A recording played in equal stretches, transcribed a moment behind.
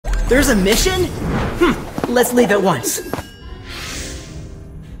There's a mission? Let's leave at once.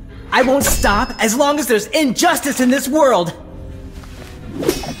 I won't stop as long as there's injustice in this world.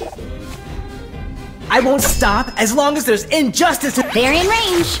 I won't stop as long as there's injustice in— They're in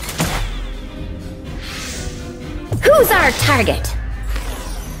range. Who's our target?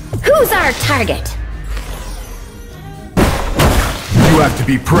 Who's our target? You have to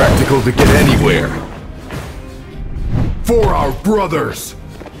be practical to get anywhere. For our brothers!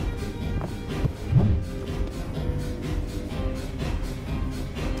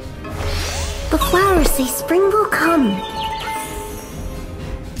 The flowers say spring will come.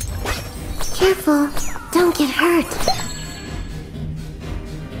 Careful, don't get hurt.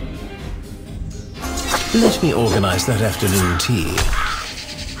 Let me organize that afternoon tea.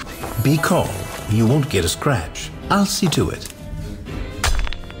 Be calm. You won't get a scratch. I'll see to it.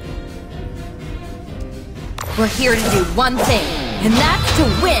 We're here to do one thing, and that's to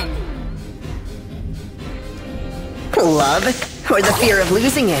win! Love, or the fear of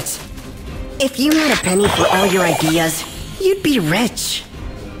losing it. If you had a penny for all your ideas, you'd be rich.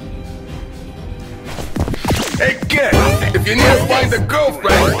 Hey kid, if you need to find a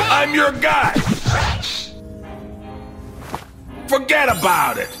girlfriend, I'm your guy! Forget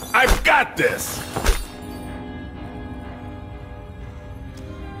about it! I've got this!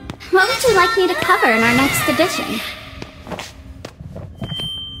 What would you like me to cover in our next edition?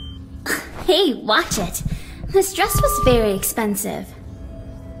 Hey, watch it. This dress was very expensive.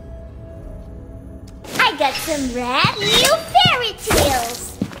 I got some brand new fairy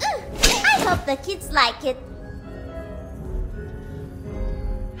tales. I hope the kids like it.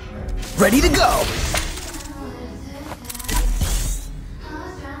 ready to go.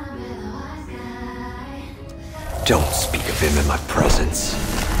 Don't speak of him in my presence.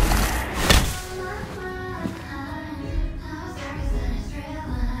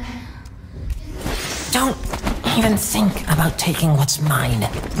 Don't even think about taking what's mine.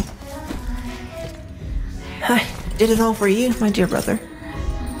 I did it all for you, my dear brother.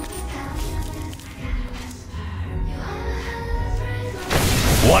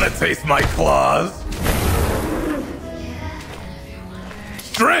 Wanna taste my claws?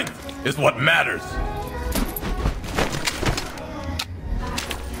 Strength is what matters.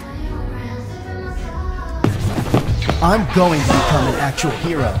 I'm going to become an actual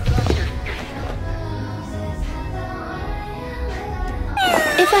hero.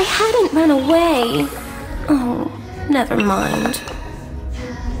 If I hadn't run away... Oh, never mind.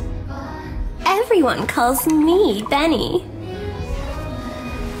 Everyone calls me Benny.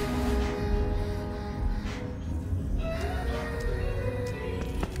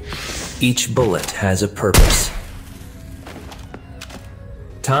 Each bullet has a purpose.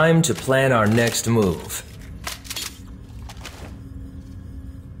 Time to plan our next move.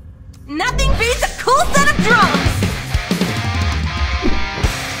 Nothing beats a cool